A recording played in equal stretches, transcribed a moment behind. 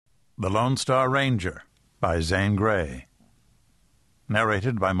The Lone Star Ranger by Zane Grey.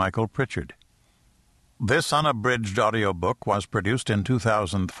 Narrated by Michael Pritchard. This unabridged audiobook was produced in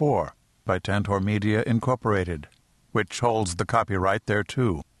 2004 by Tantor Media, Incorporated, which holds the copyright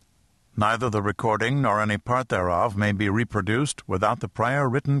thereto. Neither the recording nor any part thereof may be reproduced without the prior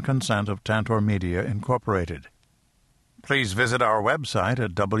written consent of Tantor Media, Incorporated. Please visit our website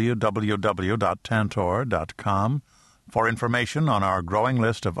at www.tantor.com for information on our growing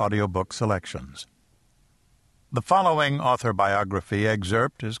list of audiobook selections. The following author biography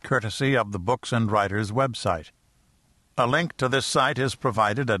excerpt is courtesy of the Books and Writers website. A link to this site is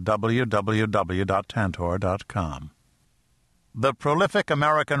provided at www.tantor.com. The prolific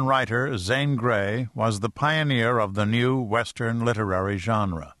American writer Zane Grey was the pioneer of the new Western literary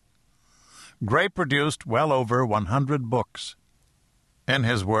genre. Grey produced well over 100 books. In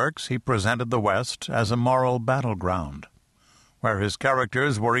his works, he presented the West as a moral battleground, where his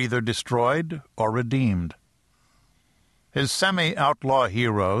characters were either destroyed or redeemed. His semi-outlaw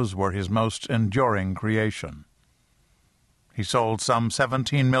heroes were his most enduring creation. He sold some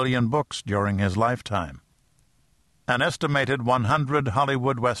 17 million books during his lifetime. An estimated 100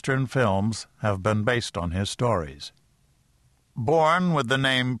 Hollywood Western films have been based on his stories. Born with the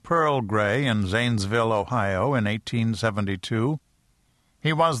name Pearl Grey in Zanesville, Ohio in 1872,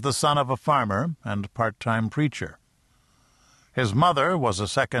 he was the son of a farmer and part-time preacher. His mother was a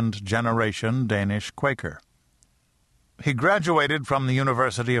second-generation Danish Quaker. He graduated from the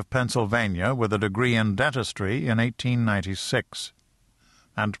University of Pennsylvania with a degree in dentistry in 1896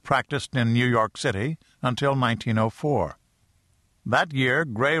 and practiced in New York City until 1904. That year,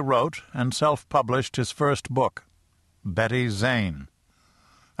 Grey wrote and self-published his first book, Betty Zane,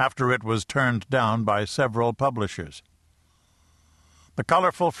 after it was turned down by several publishers. The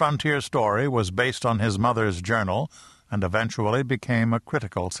colorful frontier story was based on his mother's journal and eventually became a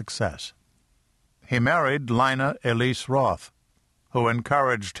critical success. He married Lina Elise Roth, who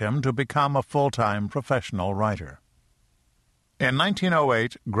encouraged him to become a full-time professional writer. In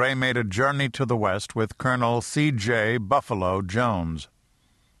 1908, Grey made a journey to the West with Colonel C.J. Buffalo Jones,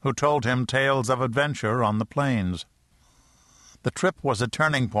 who told him tales of adventure on the plains. The trip was a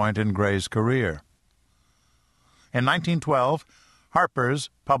turning point in Grey's career. In 1912, Harper's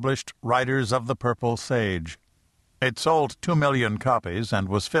published Riders of the Purple Sage. It sold 2 million copies and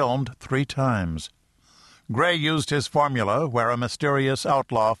was filmed 3 times. Grey used his formula where a mysterious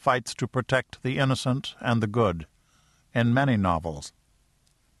outlaw fights to protect the innocent and the good in many novels.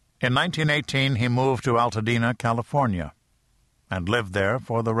 In 1918, he moved to Altadena, California, and lived there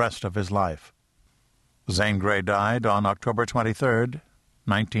for the rest of his life. Zane Grey died on October 23,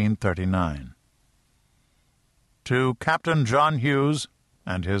 1939. To Captain John Hughes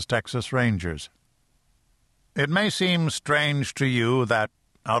and his Texas Rangers. It may seem strange to you that,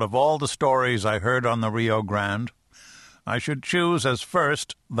 out of all the stories I heard on the Rio Grande, I should choose as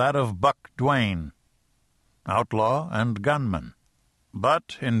first that of Buck Duane, outlaw and gunman.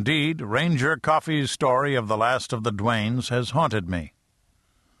 But, indeed, Ranger Coffey's story of the last of the Duanes has haunted me,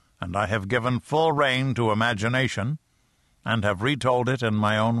 and I have given full rein to imagination and have retold it in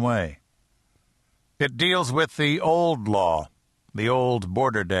my own way. It deals with the old law, the old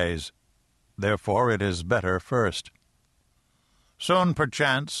border days. Therefore it is better first. Soon,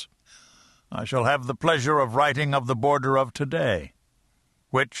 perchance, I shall have the pleasure of writing of the border of today,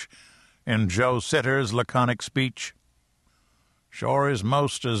 which, in Joe Sitter's laconic speech, sure is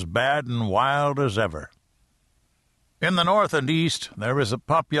most as bad and wild as ever. In the North and East, there is a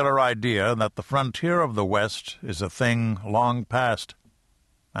popular idea that the frontier of the West is a thing long past,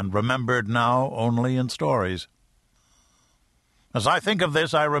 and remembered now only in stories. As I think of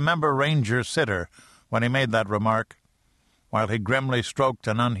this, I remember Ranger Sitter when he made that remark, while he grimly stroked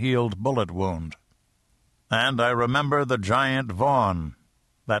an unhealed bullet wound. And I remember the giant Vaughn,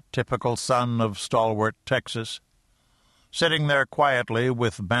 that typical son of stalwart Texas, sitting there quietly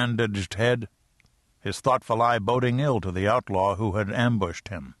with bandaged head, his thoughtful eye boding ill to the outlaw who had ambushed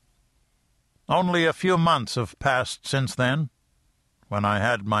him. Only a few months have passed since then, when I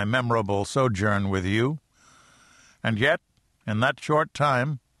had my memorable sojourn with you, and yet, in that short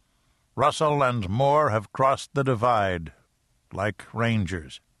time, Russell and Moore have crossed the divide, like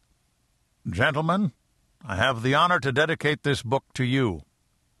rangers. Gentlemen, I have the honor to dedicate this book to you,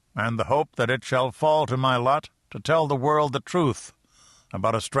 and the hope that it shall fall to my lot to tell the world the truth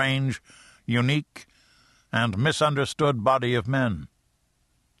about a strange, unique, and misunderstood body of men,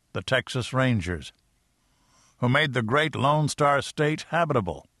 the Texas Rangers, who made the great Lone Star State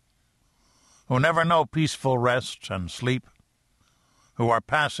habitable, who never know peaceful rest and sleep, who are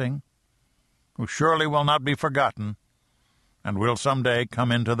passing, who surely will not be forgotten, and will someday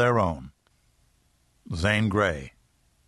come into their own. Zane Grey.